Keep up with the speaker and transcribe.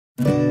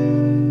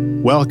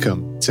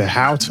Welcome to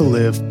How to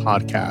Live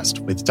podcast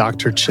with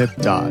Dr. Chip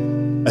Dodd,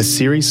 a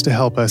series to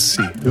help us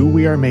see who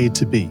we are made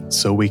to be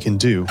so we can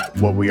do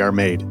what we are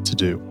made to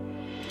do.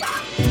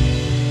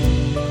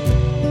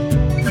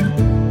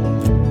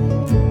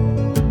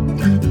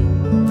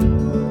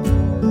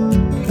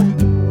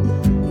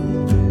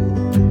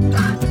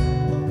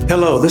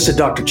 Hello, this is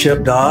Dr.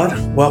 Chip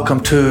Dodd.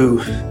 Welcome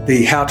to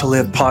the How to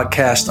Live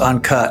podcast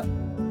uncut.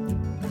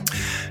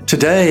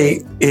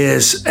 Today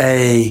is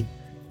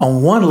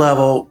on one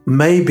level,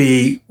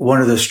 maybe one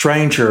of the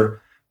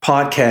stranger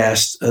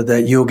podcasts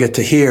that you'll get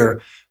to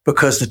hear,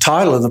 because the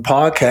title of the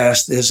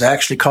podcast is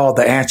actually called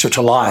The Answer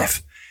to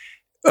Life,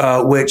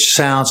 which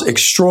sounds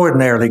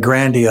extraordinarily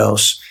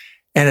grandiose.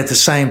 And at the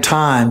same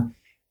time,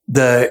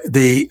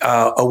 the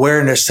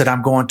awareness that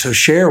I'm going to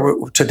share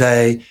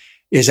today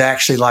is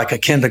actually like a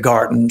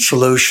kindergarten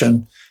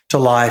solution to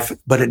life,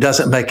 but it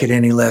doesn't make it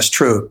any less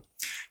true.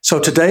 So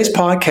today's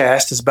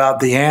podcast is about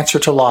the answer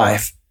to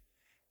life.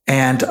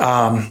 And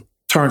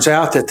turns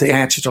out that the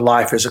answer to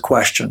life is a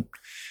question.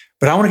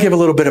 But I want to give a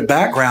little bit of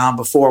background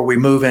before we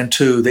move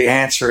into the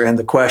answer and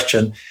the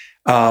question.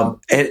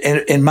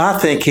 In my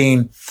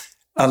thinking,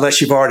 unless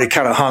you've already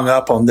kind of hung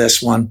up on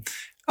this one,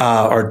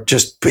 or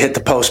just hit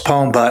the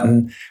postpone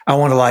button, I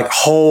want to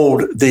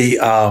hold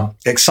the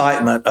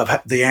excitement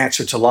of the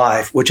answer to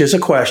life, which is a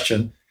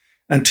question,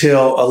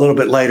 until a little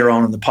bit later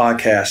on in the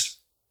podcast.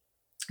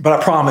 But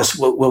I promise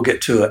we'll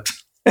get to it.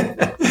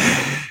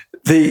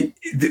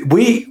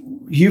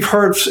 You've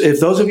heard, if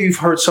those of you who've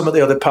heard some of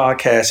the other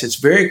podcasts, it's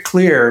very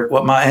clear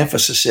what my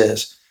emphasis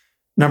is.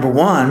 Number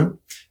one,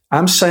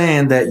 I'm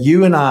saying that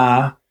you and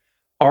I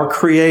are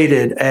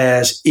created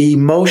as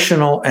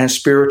emotional and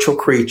spiritual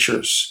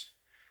creatures,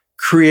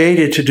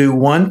 created to do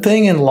one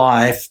thing in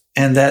life,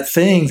 and that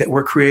thing that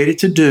we're created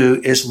to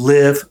do is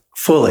live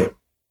fully.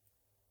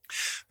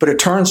 But it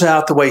turns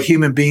out the way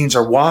human beings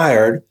are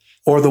wired,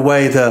 or the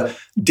way the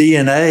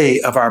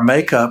DNA of our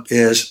makeup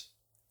is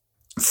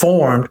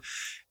formed,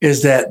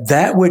 is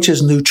that which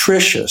is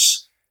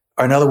nutritious,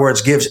 or in other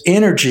words, gives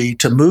energy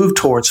to move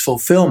towards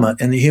fulfillment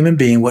in the human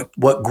being,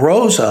 what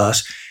grows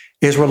us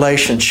is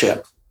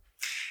relationship.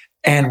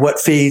 And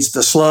what feeds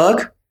the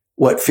slug,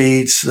 what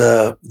feeds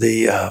the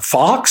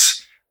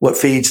fox, what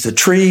feeds the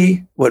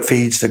tree, what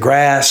feeds the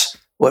grass,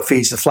 what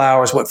feeds the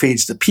flowers, what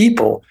feeds the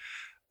people,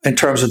 in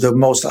terms of the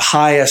most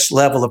highest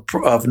level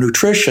of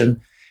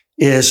nutrition,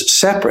 is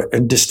separate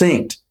and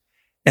distinct.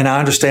 And I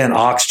understand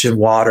oxygen,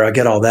 water, I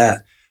get all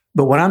that.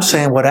 But what I'm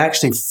saying, what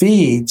actually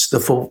feeds the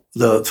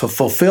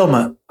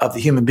fulfillment of the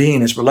human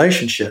being is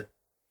relationship.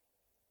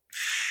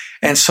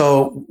 And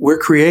so we're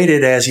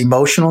created as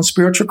emotional and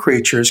spiritual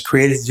creatures,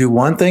 created to do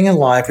one thing in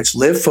life. It's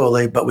live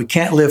fully, but we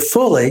can't live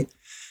fully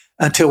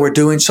until we're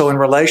doing so in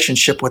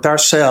relationship with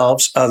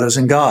ourselves, others,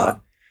 and God.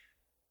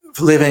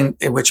 Living,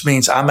 which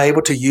means I'm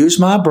able to use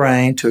my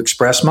brain to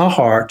express my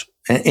heart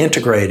and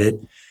integrate it.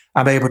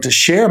 I'm able to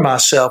share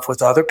myself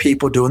with other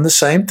people doing the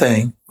same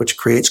thing, which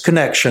creates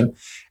connection.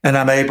 And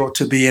I'm able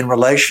to be in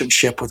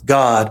relationship with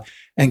God,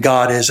 and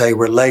God is a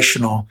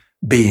relational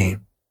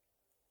being.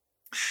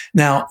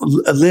 Now,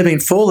 living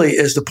fully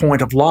is the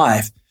point of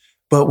life,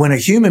 but when a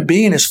human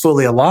being is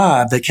fully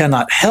alive, they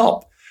cannot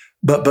help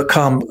but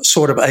become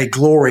sort of a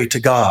glory to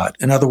God.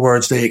 In other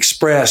words, they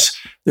express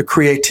the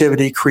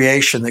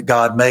creation that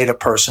God made a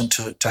person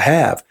to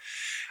have.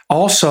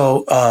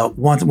 Also,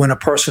 when a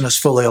person is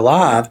fully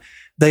alive,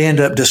 they end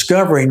up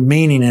discovering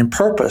meaning and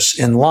purpose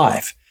in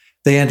life.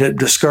 They end up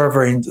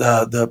discovering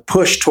the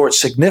push towards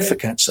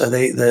significance,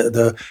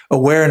 the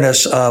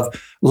awareness of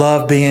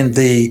love being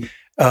the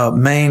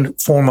main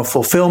form of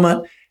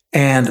fulfillment,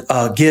 and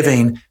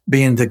giving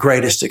being the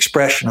greatest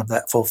expression of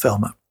that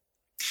fulfillment.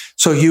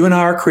 So you and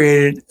I are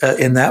created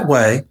in that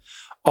way.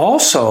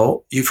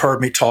 Also, you've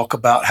heard me talk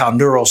about how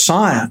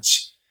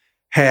neuroscience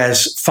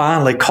has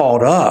finally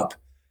caught up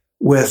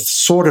with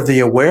sort of the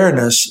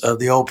awareness of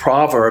the old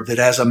proverb that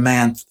as a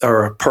man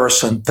or a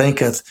person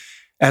thinketh,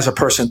 as a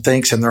person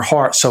thinks in their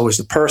heart, so is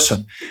the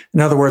person. In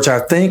other words,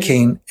 our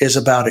thinking is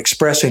about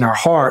expressing our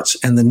hearts,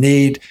 and the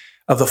need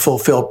of the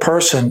fulfilled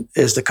person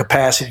is the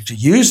capacity to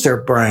use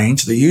their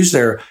brains, to use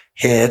their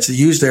heads, to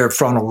use their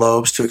frontal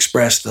lobes to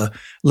express the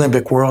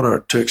limbic world, or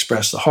to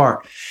express the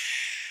heart.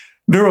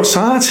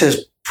 Neuroscience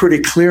has pretty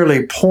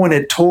clearly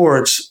pointed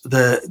towards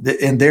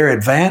in their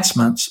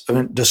advancements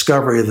of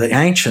discovery of the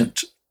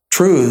ancient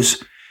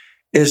truths,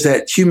 is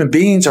that human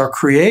beings are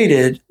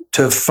created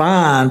to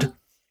find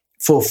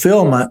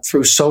fulfillment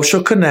through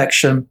social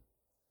connection,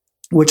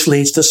 which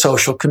leads to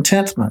social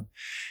contentment.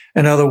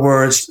 In other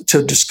words,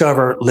 to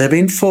discover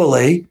living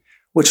fully,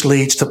 which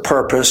leads to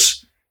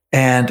purpose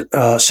and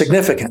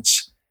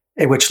significance,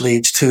 which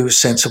leads to a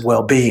sense of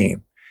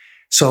well-being.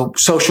 So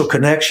social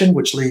connection,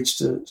 which leads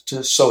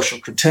to social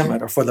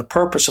contentment, or for the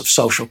purpose of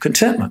social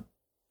contentment.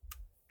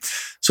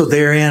 So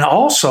therein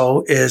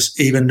also is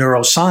even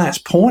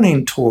neuroscience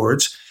pointing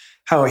towards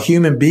how a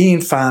human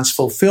being finds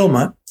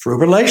fulfillment through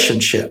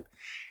relationship.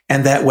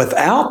 And that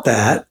without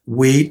that,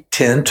 we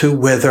tend to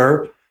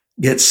wither,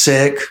 get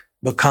sick,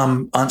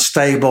 become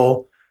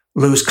unstable,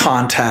 lose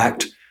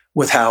contact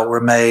with how we're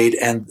made,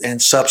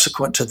 and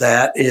subsequent to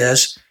that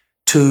is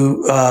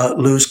to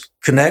lose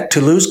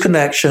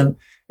connection,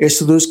 is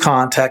to lose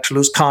contact. To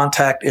lose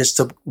contact is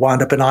to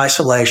wind up in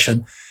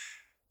isolation.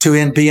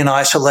 To be in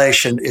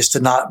isolation is to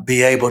not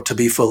be able to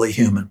be fully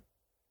human.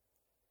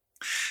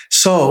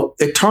 So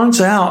it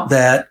turns out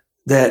that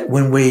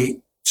when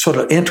we sort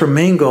of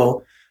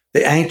intermingle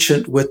the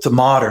ancient with the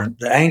modern,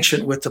 the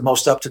ancient with the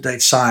most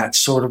up-to-date science,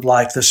 sort of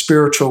like the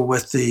spiritual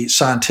with the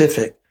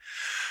scientific,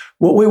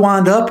 what we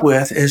wind up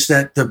with is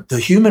that the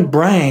human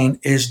brain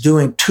is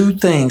doing two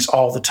things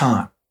all the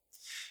time.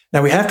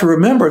 Now, we have to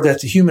remember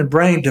that the human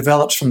brain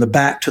develops from the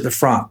back to the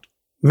front,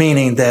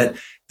 meaning that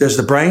there's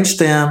the brain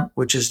stem,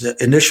 which is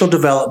the initial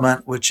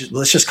development, which is,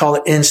 let's just call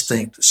it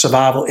instinct,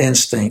 survival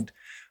instinct.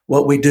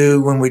 What we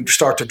do when we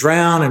start to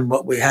drown and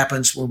what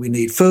happens when we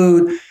need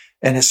food.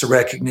 And it's the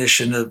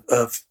recognition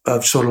of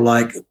sort of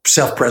like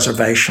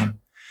self-preservation.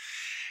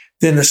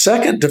 Then the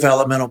second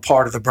developmental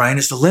part of the brain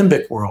is the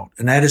limbic world,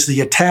 and that is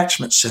the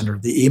attachment center,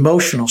 the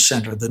emotional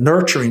center, the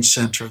nurturing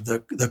center,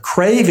 the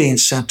craving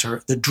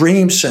center, the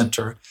dream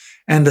center,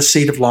 and the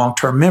seat of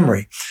long-term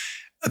memory.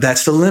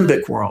 That's the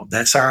limbic world.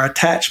 That's our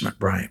attachment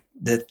brain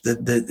that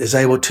is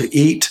able to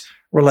eat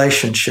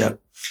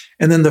relationship.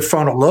 And then the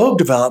frontal lobe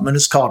development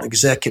is called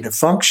executive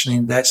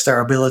functioning. That's their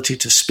ability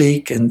to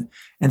speak and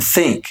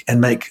think and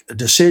make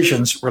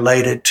decisions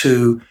related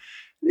to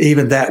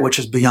even that which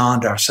is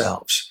beyond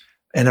ourselves.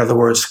 In other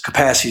words,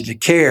 capacity to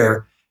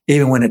care,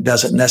 even when it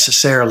doesn't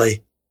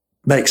necessarily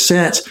make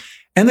sense,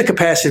 and the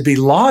capacity to be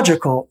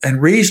logical and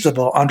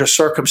reasonable under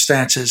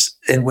circumstances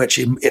in which,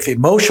 if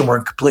emotion were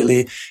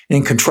completely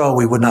in control,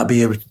 we would not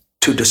be able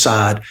to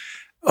decide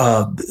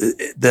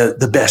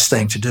the best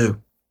thing to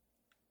do.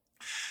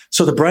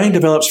 So the brain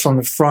develops from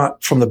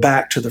the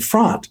back to the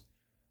front.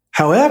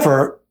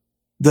 However,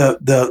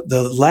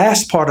 the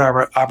last part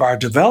of our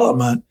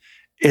development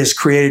is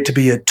created to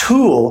be a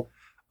tool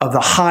of the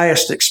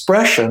highest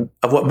expression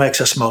of what makes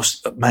us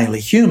mainly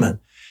human.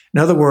 In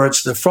other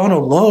words, the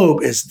frontal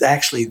lobe is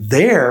actually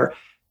there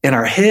in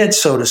our head,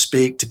 so to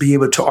speak, to be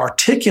able to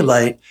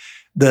articulate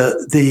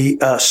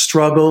the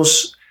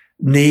struggles,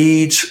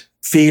 needs,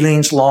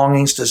 feelings,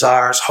 longings,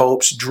 desires,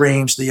 hopes,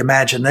 dreams, the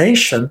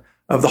imagination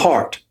of the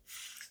heart.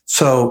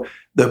 So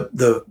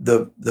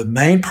the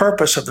main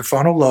purpose of the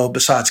frontal lobe,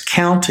 besides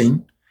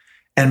counting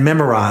and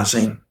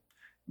memorizing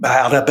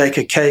how to bake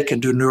a cake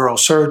and do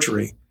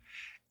neurosurgery,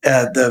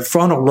 the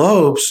frontal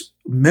lobes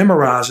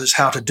memorizes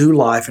how to do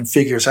life and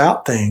figures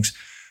out things.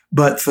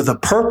 But for the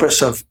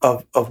purpose of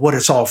what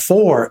it's all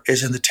for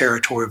is in the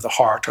territory of the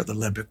heart or the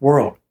limbic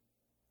world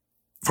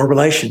for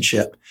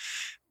relationship.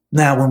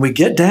 Now, when we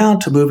get down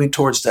to moving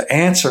towards the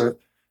answer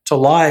to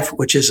life,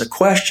 which is a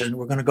question,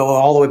 we're going to go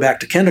all the way back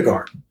to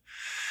kindergarten.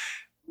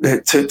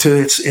 To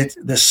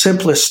the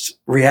simplest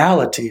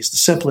realities, the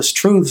simplest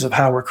truths of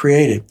how we're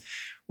created.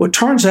 Well, it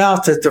turns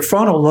out that the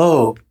frontal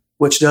lobe,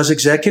 which does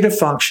executive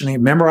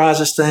functioning,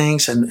 memorizes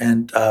things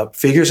and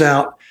figures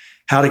out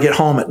how to get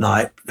home at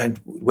night and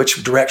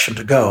which direction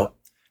to go,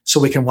 so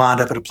we can wind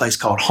up at a place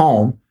called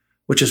home,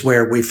 which is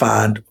where we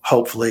find,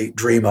 hopefully,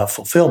 dream of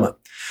fulfillment.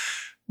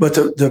 But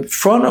the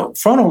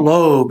frontal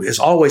lobe is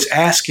always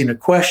asking a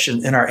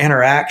question in our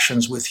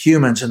interactions with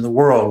humans in the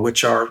world,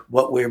 which are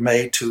what we're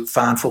made to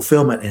find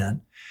fulfillment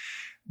in.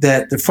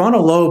 That the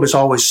frontal lobe is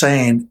always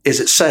saying, "Is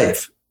it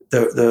safe?"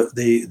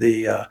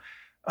 The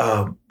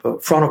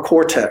frontal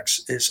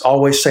cortex is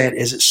always saying,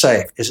 "Is it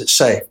safe? Is it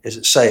safe? Is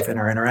it safe?" in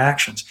our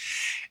interactions,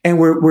 and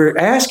we're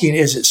asking,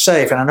 "Is it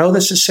safe?" And I know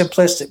this is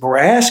simplistic, but we're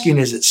asking,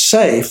 "Is it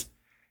safe?"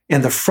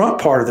 in the front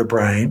part of the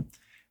brain,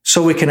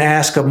 so we can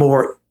ask a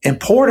more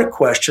important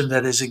question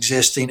that is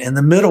existing in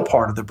the middle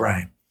part of the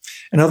brain.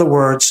 In other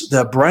words,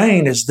 the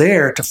brain is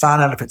there to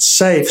find out if it's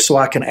safe so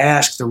I can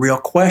ask the real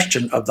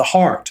question of the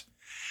heart.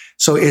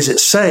 So is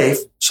it safe?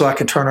 So I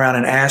can turn around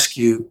and ask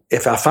you,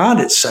 if I find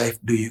it safe,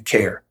 do you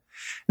care?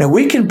 Now,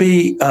 we can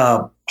be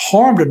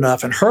harmed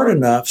enough and hurt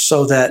enough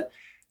so that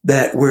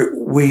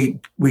we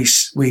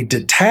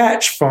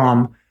detach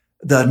from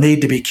the need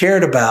to be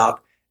cared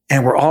about,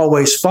 and we're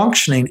always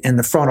functioning in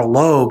the frontal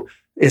lobe.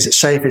 Is it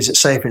safe? Is it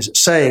safe? Is it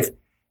safe?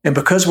 And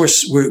because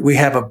we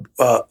have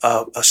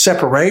a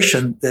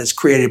separation that's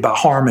created by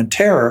harm and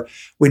terror,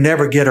 we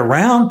never get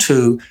around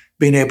to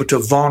being able to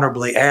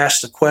vulnerably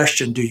ask the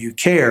question, do you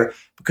care?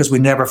 Because we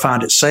never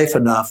find it safe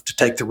enough to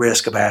take the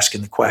risk of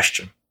asking the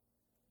question.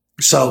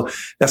 So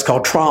that's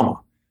called trauma,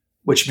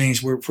 which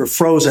means we're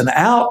frozen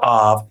out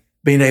of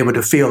being able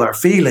to feel our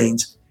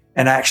feelings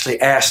and actually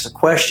ask the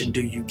question,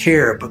 do you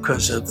care?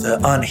 Because of the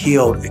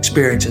unhealed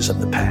experiences of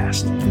the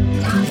past.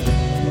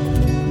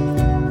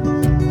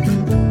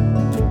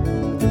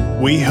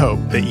 We hope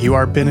that you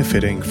are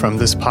benefiting from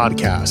this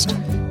podcast.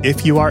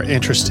 If you are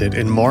interested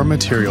in more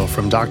material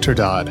from Dr.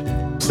 Dodd,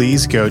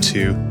 please go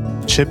to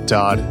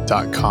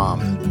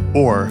chipdodd.com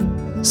or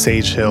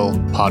Sage Hill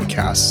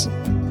Podcasts.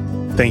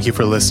 Thank you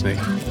for listening.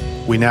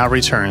 We now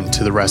return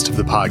to the rest of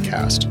the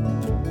podcast.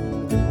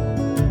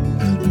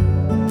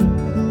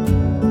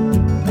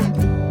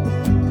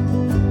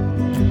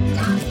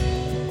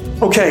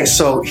 Okay,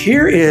 so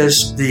here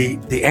is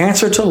the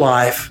answer to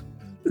life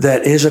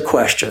that is a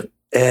question.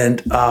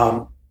 And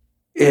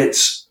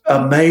it's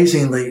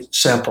amazingly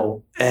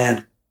simple.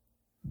 And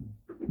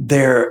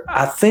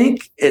I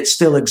think it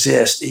still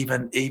exists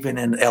even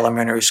in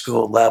elementary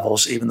school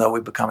levels, even though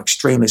we've become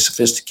extremely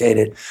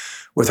sophisticated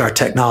with our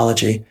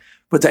technology.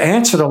 But the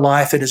answer to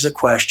life that is a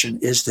question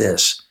is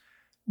this: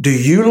 do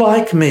you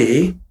like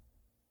me?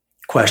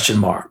 Question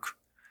mark.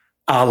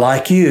 I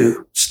like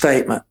you?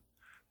 Statement.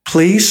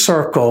 Please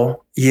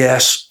circle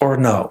yes or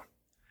no.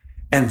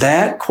 And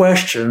that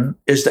question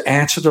is the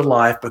answer to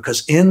life,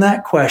 because in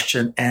that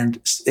question and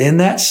in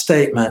that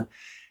statement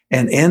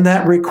and in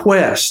that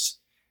request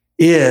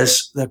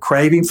is the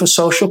craving for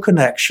social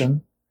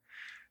connection,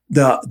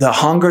 the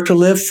hunger to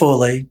live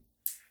fully,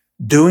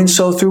 doing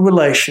so through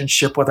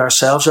relationship with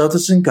ourselves,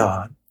 others, and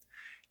God,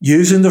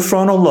 using the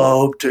frontal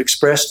lobe to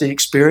express the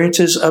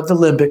experiences of the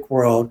limbic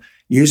world,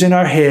 using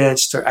our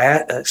heads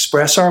to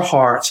express our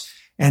hearts,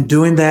 and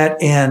doing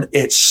that in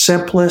its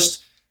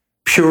simplest,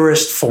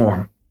 purest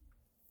form,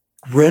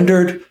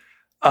 rendered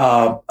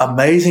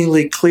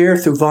amazingly clear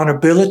through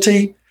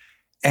vulnerability,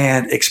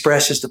 and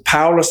expresses the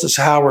powerlessness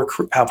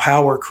of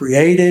how we're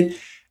created,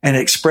 and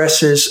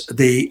expresses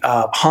the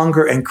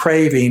hunger and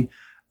craving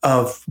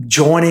of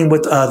joining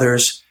with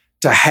others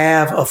to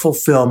have a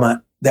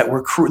fulfillment that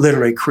we're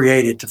literally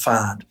created to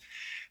find.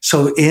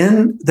 So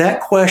in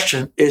that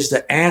question is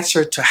the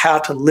answer to how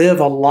to live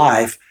a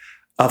life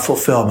of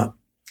fulfillment.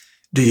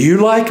 Do you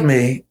like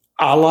me?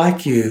 I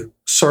like you.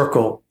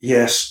 Circle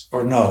yes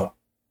or no.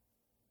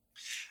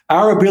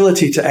 Our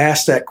ability to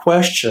ask that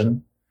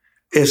question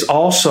is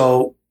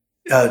also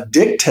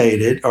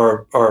dictated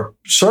or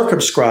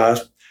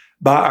circumscribed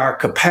by our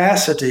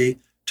capacity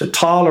to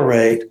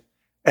tolerate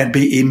and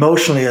be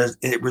emotionally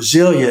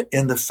resilient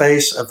in the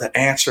face of the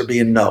answer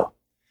being no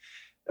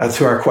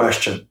to our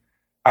question.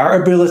 Our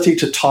ability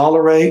to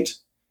tolerate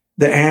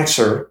the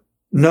answer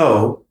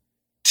no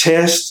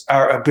tests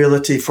our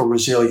ability for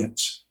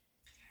resilience.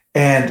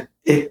 And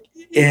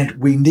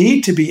we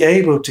need to be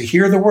able to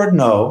hear the word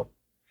no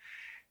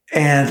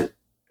and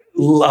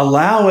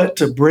allow it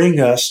to bring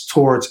us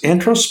towards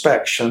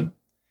introspection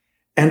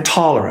and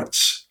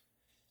tolerance.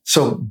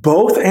 So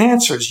both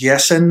answers,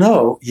 yes and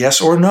no, yes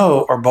or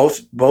no, are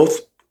both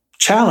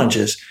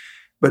challenges.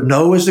 But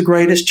no is the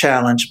greatest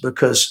challenge,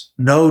 because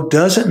no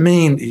doesn't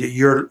mean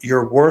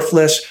you're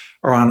worthless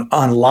or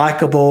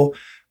unlikable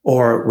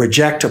or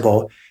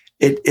rejectable.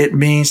 It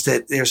means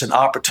that there's an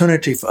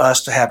opportunity for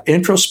us to have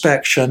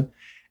introspection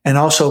and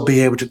also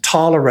be able to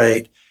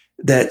tolerate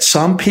that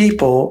some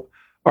people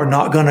are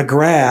not going to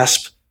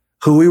grasp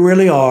who we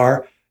really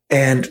are,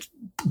 and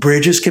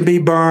bridges can be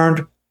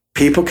burned,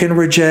 people can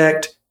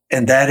reject,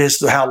 and that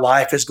is how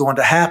life is going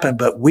to happen.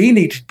 But we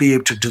need to be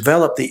able to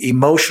develop the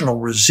emotional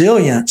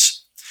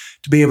resilience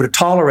to be able to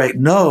tolerate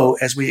no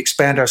as we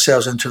expand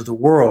ourselves into the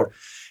world.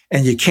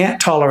 And you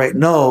can't tolerate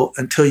no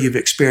until you've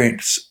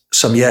experienced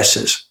some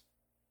yeses.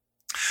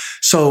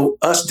 So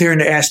us daring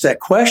to ask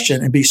that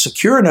question and be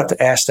secure enough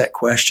to ask that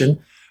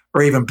question,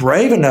 or even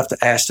brave enough to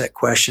ask that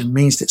question,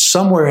 means that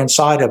somewhere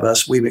inside of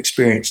us we've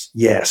experienced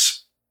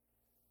yes.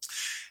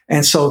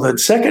 And so the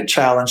second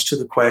challenge to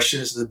the question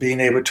is the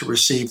being able to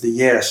receive the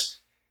yes.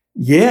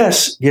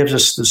 Yes gives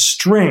us the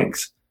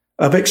strength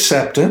of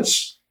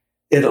acceptance.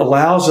 It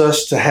allows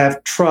us to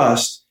have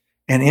trust.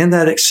 And in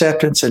that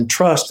acceptance and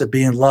trust of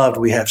being loved,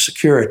 we have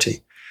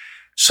security.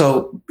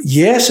 So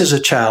yes is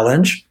a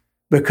challenge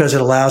because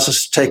it allows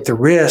us to take the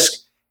risk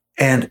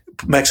and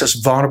makes us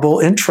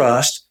vulnerable in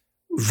trust,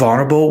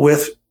 vulnerable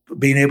with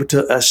being able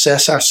to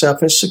assess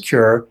ourselves as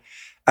secure,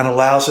 and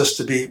allows us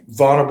to be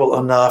vulnerable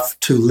enough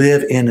to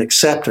live in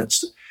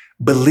acceptance,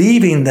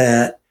 believing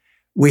that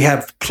we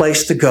have a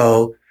place to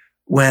go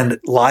when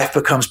life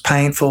becomes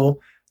painful,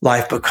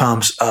 life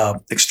becomes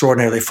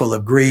extraordinarily full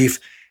of grief,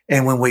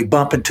 and when we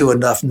bump into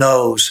enough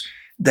no's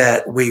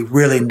that we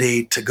really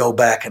need to go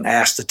back and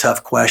ask the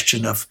tough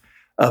question of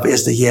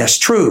is the yes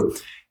true?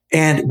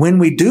 And when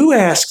we do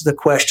ask the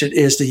question,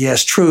 is the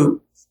yes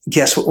true?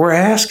 Guess what we're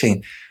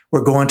asking?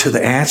 We're going to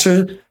the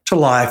answer to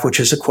life, which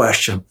is a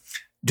question.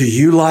 Do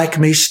you like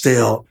me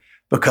still?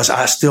 Because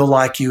I still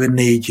like you and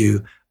need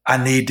you. I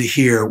need to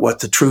hear what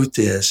the truth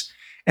is.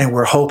 And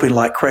we're hoping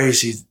like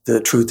crazy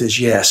the truth is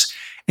yes.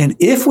 And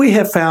if we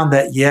have found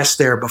that yes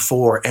there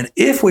before, and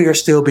if we are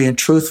still being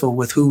truthful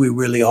with who we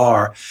really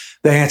are,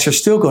 the answer is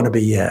still going to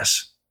be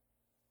yes.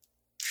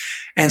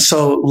 And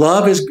so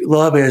love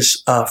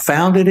is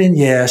founded in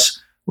yes,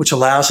 which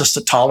allows us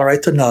to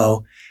tolerate the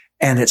no.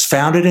 And it's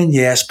founded in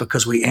yes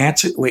because we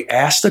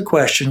asked the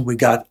question, we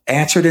got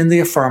answered in the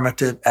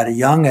affirmative at a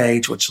young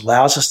age, which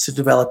allows us to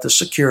develop the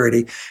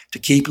security to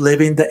keep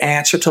living the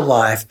answer to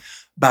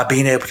life by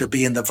being able to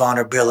be in the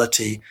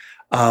vulnerability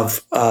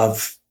of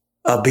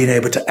being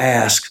able to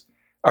ask,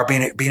 or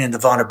being in the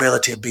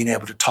vulnerability of being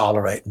able to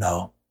tolerate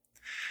no.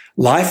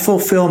 Life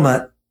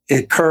fulfillment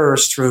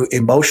occurs through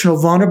emotional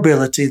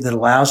vulnerability that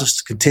allows us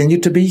to continue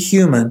to be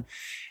human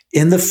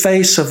in the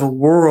face of a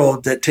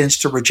world that tends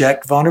to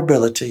reject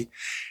vulnerability.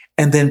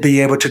 and then be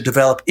able to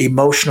develop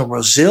emotional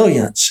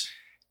resilience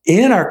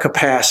in our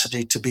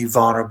capacity to be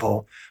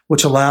vulnerable,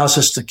 which allows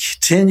us to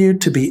continue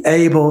to be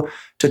able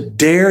to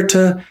dare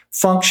to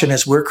function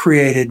as we're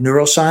created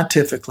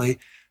neuroscientifically,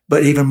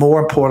 but even more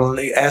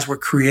importantly, as we're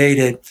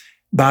created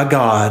by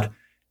God,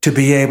 to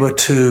be able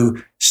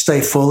to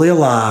stay fully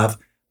alive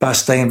by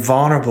staying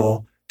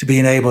vulnerable, to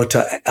being able to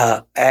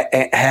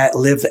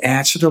live the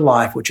answer to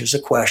life, which is a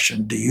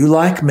question. Do you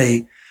like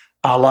me?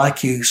 I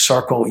like you.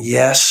 Circle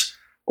yes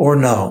or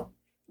no.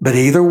 But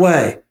either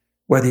way,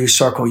 whether you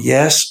circle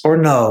yes or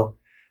no,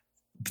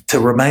 to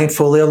remain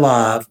fully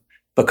alive,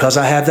 because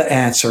I have the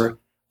answer,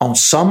 on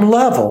some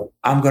level,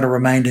 I'm going to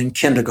remain in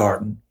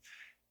kindergarten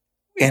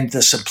in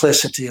the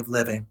simplicity of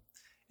living.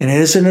 And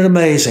isn't it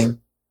amazing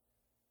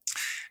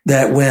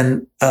that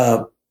when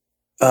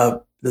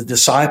the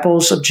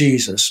disciples of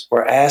Jesus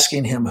were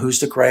asking him who's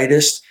the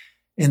greatest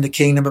in the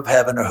kingdom of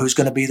heaven or who's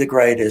going to be the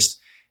greatest,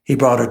 he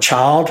brought a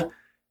child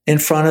in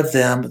front of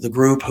them, the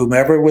group,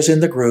 whomever was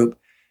in the group,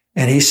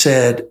 and he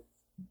said,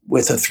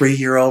 with a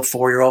 3-year-old,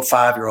 4-year-old,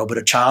 5-year-old, but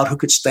a child who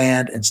could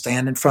stand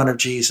in front of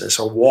Jesus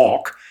or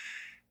walk,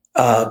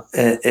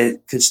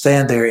 it could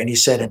stand there. And he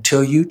said,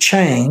 until you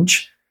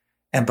change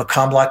and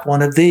become like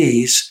one of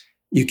these,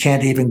 you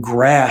can't even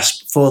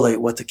grasp fully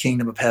what the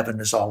kingdom of heaven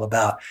is all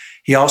about.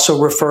 He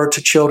also referred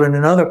to children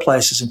in other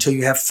places, until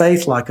you have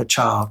faith like a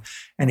child.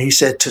 And he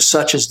said, to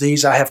such as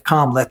these I have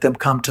come, let them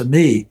come to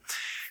me.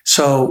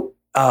 So,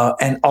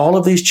 and all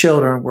of these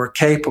children were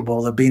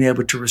capable of being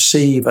able to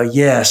receive a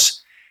yes,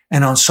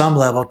 and on some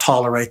level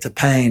tolerate the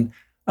pain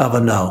of a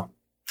no.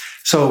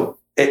 So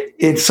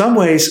in some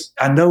ways,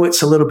 I know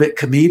it's a little bit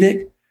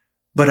comedic,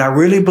 but I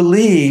really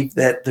believe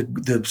that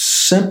the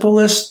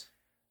simplest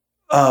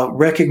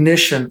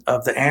recognition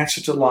of the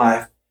answer to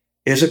life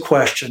is a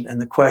question.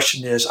 And the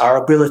question is our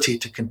ability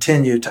to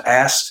continue to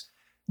ask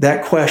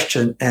that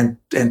question and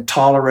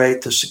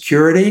tolerate the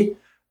security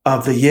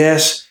of the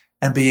yes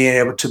and being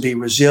able to be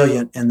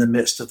resilient in the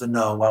midst of the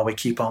no while we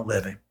keep on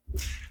living.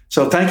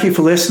 So thank you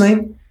for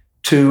listening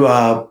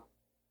to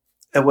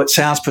what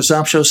sounds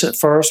presumptuous at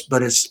first,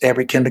 but it's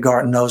every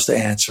kindergarten knows the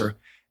answer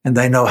and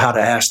they know how to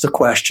ask the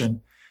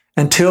question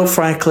until,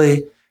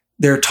 frankly,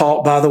 they're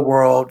taught by the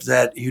world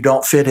that you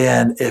don't fit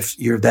in if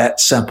you're that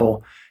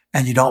simple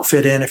and you don't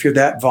fit in if you're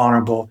that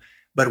vulnerable.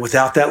 But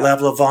without that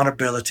level of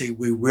vulnerability,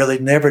 we really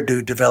never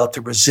do develop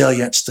the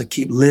resilience to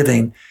keep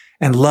living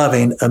and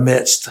loving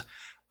amidst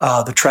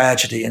the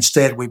tragedy.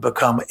 Instead, we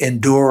become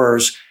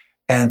endurers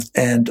and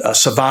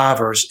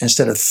survivors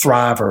instead of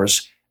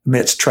thrivers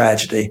amidst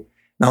tragedy.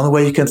 The only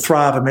way you can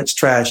thrive amidst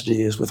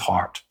tragedy is with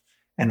heart.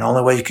 And the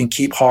only way you can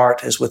keep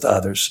heart is with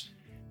others.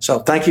 So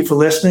thank you for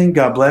listening.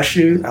 God bless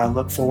you. I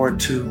look forward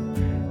to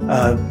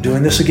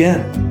doing this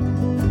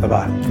again.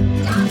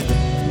 Bye-bye.